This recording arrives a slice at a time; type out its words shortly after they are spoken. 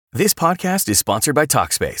This podcast is sponsored by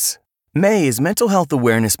Talkspace. May is Mental Health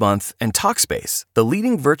Awareness Month, and Talkspace, the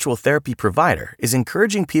leading virtual therapy provider, is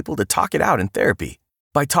encouraging people to talk it out in therapy.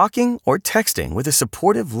 By talking or texting with a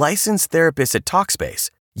supportive, licensed therapist at Talkspace,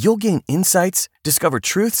 you'll gain insights, discover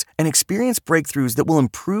truths, and experience breakthroughs that will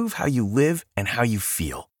improve how you live and how you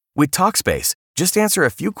feel. With Talkspace, just answer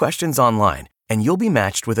a few questions online, and you'll be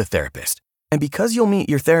matched with a therapist. And because you'll meet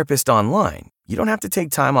your therapist online, you don't have to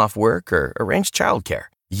take time off work or arrange childcare.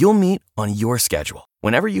 You'll meet on your schedule,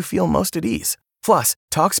 whenever you feel most at ease. Plus,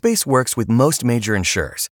 Talkspace works with most major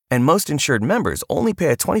insurers, and most insured members only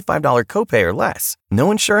pay a $25 copay or less. No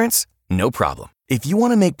insurance? No problem. If you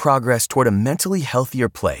want to make progress toward a mentally healthier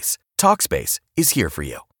place, Talkspace is here for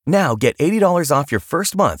you. Now get $80 off your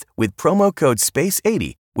first month with promo code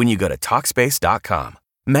SPACE80 when you go to Talkspace.com.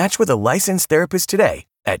 Match with a licensed therapist today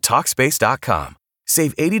at Talkspace.com.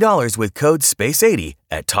 Save $80 with code SPACE80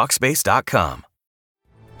 at Talkspace.com.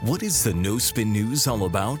 What is the No Spin News all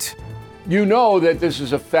about? You know that this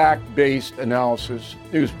is a fact-based analysis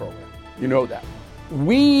news program. You know that.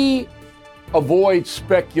 We avoid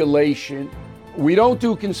speculation. We don't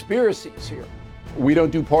do conspiracies here. We don't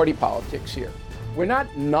do party politics here. We're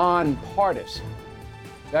not nonpartisan.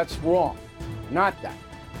 That's wrong. Not that.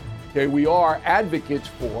 Okay, we are advocates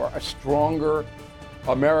for a stronger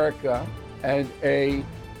America and a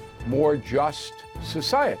more just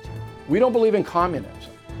society. We don't believe in communism.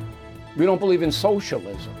 We don't believe in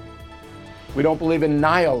socialism. We don't believe in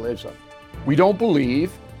nihilism. We don't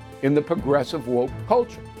believe in the progressive woke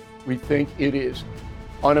culture. We think it is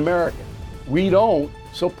un-American. We don't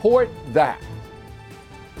support that.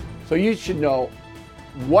 So you should know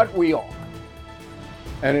what we are,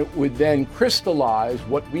 and it would then crystallize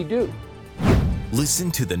what we do.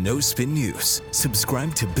 Listen to the No Spin News.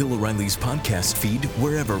 Subscribe to Bill O'Reilly's podcast feed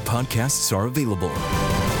wherever podcasts are available.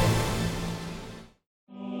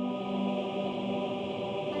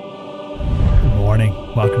 Morning.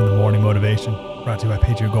 Welcome to the Morning Motivation, brought to you by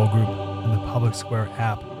Patriot Gold Group and the Public Square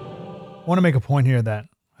app. I want to make a point here that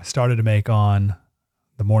I started to make on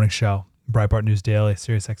the morning show, Breitbart News Daily,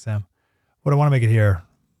 SiriusXM. But I want to make it here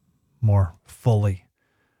more fully.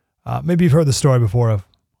 Maybe you've heard the story before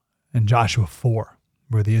in Joshua 4,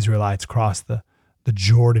 where the Israelites crossed the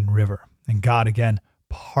Jordan River, and God again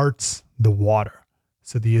parts the water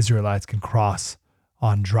so the Israelites can cross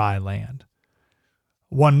on dry land.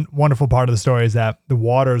 One wonderful part of the story is that the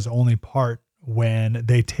waters only part when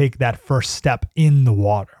they take that first step in the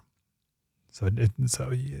water. So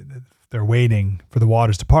they're waiting for the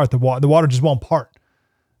waters to part. The water just won't part.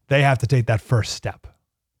 They have to take that first step.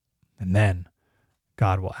 And then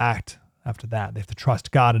God will act after that. They have to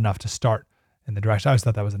trust God enough to start in the direction. I always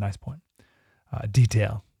thought that was a nice point.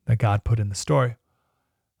 Detail that God put in the story.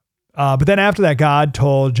 But then after that, God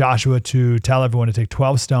told Joshua to tell everyone to take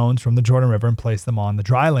 12 stones from the Jordan River and place them on the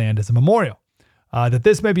dry land as a memorial, that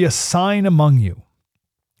this may be a sign among you.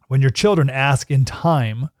 When your children ask in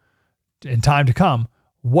time to come,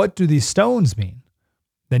 what do these stones mean?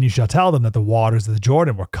 Then you shall tell them that the waters of the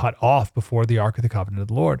Jordan were cut off before the Ark of the Covenant of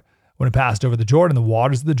the Lord. When it passed over the Jordan, the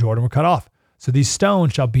waters of the Jordan were cut off. So these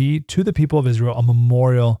stones shall be to the people of Israel a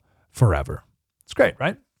memorial forever. It's great,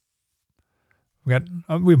 right? We have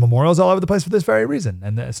memorials all over the place for this very reason.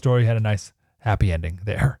 And the story had a nice happy ending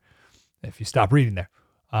there. If you stop reading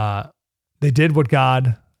there, they did what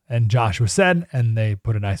God and Joshua said, and they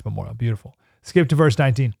put a nice memorial. Beautiful. Skip to verse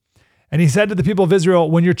 19. And he said to the people of Israel,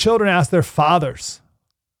 when your children ask their fathers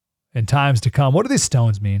in times to come, what do these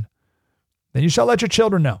stones mean? Then you shall let your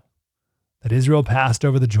children know that Israel passed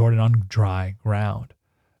over the Jordan on dry ground.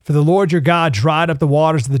 For the Lord your God dried up the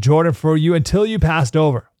waters of the Jordan for you until you passed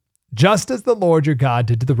over, just as the Lord your God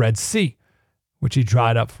did to the Red Sea, which he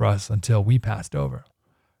dried up for us until we passed over,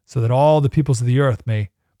 so that all the peoples of the earth may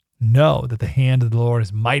know that the hand of the Lord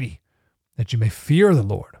is mighty, that you may fear the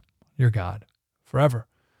Lord your God forever.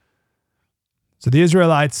 So the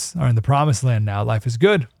Israelites are in the promised land now. Life is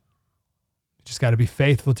good. You just got to be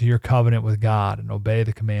faithful to your covenant with God and obey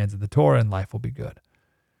the commands of the Torah, and life will be good.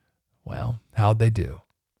 Well, how'd they do?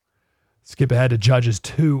 Skip ahead to Judges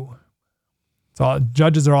 2.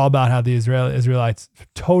 Judges are all about how the Israelites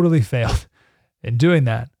totally failed in doing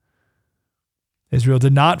that. Israel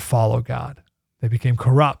did not follow God. They became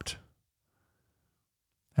corrupt.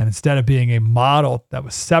 And instead of being a model that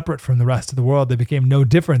was separate from the rest of the world, they became no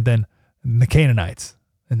different than the Canaanites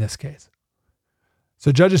in this case.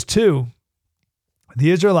 So Judges 2, the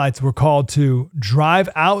Israelites were called to drive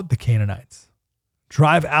out the Canaanites,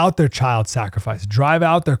 drive out their child sacrifice, drive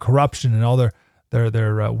out their corruption and all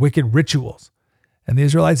their wicked rituals. And the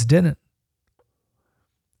Israelites didn't.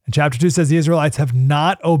 And chapter 2 says the Israelites have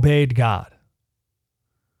not obeyed God.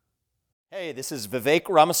 Hey, this is Vivek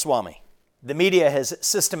Ramaswamy. The media has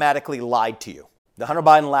systematically lied to you. The Hunter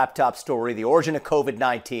Biden laptop story, the origin of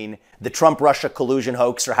COVID-19, the Trump-Russia collusion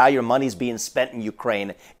hoax, or how your money's being spent in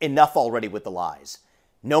Ukraine. Enough already with the lies.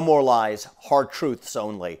 No more lies, hard truths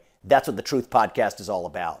only. That's what the Truth Podcast is all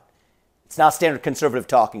about. It's not standard conservative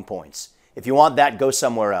talking points. If you want that, go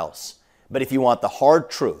somewhere else. But if you want the hard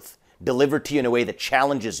truth delivered to you in a way that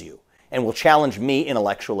challenges you and will challenge me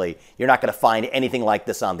intellectually, you're not going to find anything like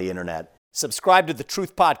this on the internet. Subscribe to the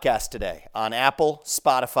Truth Podcast today on Apple,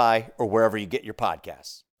 Spotify, or wherever you get your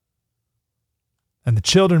podcasts. And the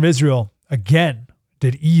children of Israel again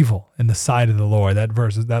did evil in the sight of the Lord.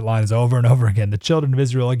 That line is over and over again. The children of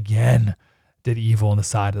Israel again did evil in the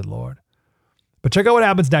sight of the Lord. But check out what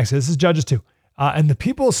happens next. This is Judges 2. And the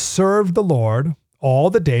people served the Lord all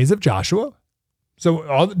the days of Joshua.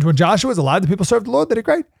 So when Joshua was alive, the people served the Lord. They did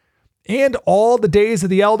great. And all the days of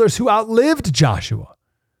the elders who outlived Joshua.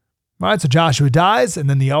 All right, so Joshua dies, and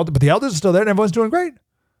then the elders are still there, and everyone's doing great.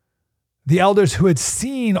 The elders who had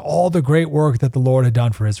seen all the great work that the Lord had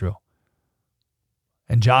done for Israel.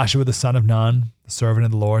 And Joshua, the son of Nun, the servant of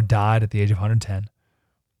the Lord, died at the age of 110,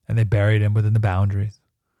 and they buried him within the boundaries.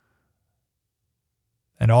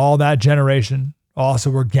 And all that generation also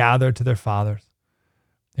were gathered to their fathers.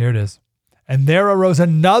 Here it is. And there arose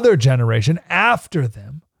another generation after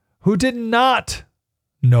them who did not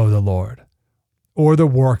know the Lord, or the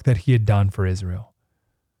work that he had done for Israel.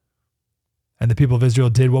 And the people of Israel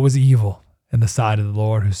did what was evil in the sight of the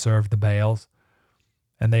Lord, who served the Baals.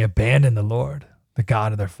 And they abandoned the Lord, the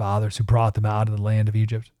God of their fathers, who brought them out of the land of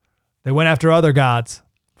Egypt. They went after other gods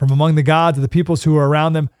from among the gods of the peoples who were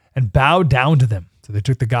around them and bowed down to them. So they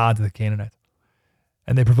took the gods of the Canaanites.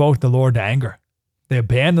 And they provoked the Lord to anger. They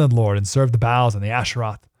abandoned the Lord and served the Baals and the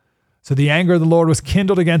Asheroth. So the anger of the Lord was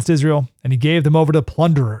kindled against Israel, and he gave them over to the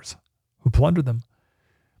plunderers, who plundered them.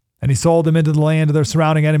 And he sold them into the land of their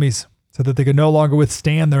surrounding enemies, so that they could no longer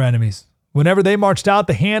withstand their enemies. Whenever they marched out,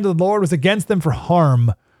 the hand of the Lord was against them for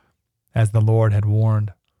harm, as the Lord had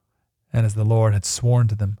warned, and as the Lord had sworn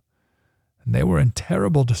to them. And they were in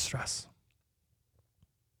terrible distress.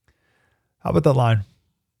 How about that line?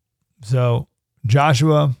 So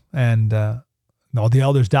Joshua and all the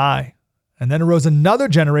elders die. And then arose another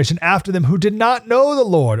generation after them who did not know the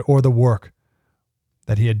Lord or the work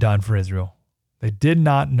that he had done for Israel. They did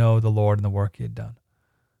not know the Lord and the work he had done.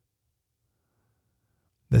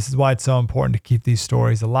 This is why it's so important to keep these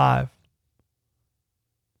stories alive.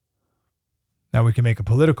 Now, we can make a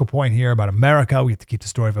political point here about America. We have to keep the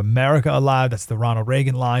story of America alive. That's the Ronald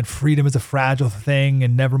Reagan line. Freedom is a fragile thing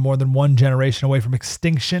and never more than one generation away from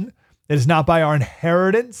extinction. It is not by our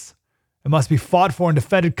inheritance. It must be fought for and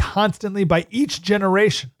defended constantly by each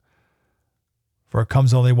generation. For it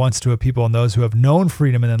comes only once to a people, and those who have known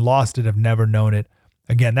freedom and then lost it have never known it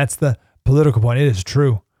again. That's the political point. It is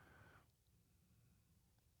true.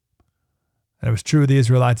 And it was true of the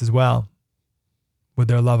Israelites as well, with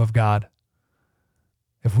their love of God.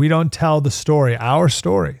 If we don't tell the story, our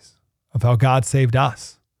stories, of how God saved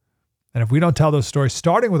us, and if we don't tell those stories,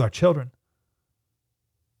 starting with our children,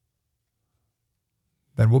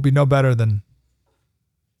 then we'll be no better than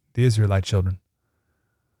the Israelite children.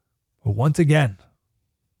 But once again,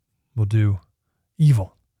 we'll do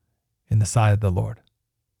evil in the sight of the Lord.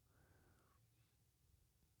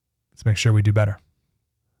 Let's make sure we do better.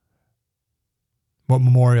 What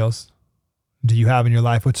memorials do you have in your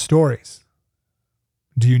life? What stories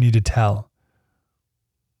do you need to tell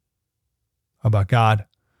about God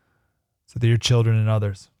so that your children and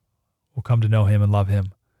others will come to know him and love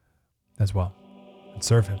him as well and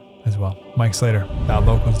serve him as well?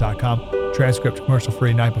 MikeSlater.locals.com. Transcript commercial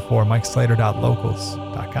free night before.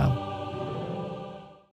 MikeSlater.locals.com.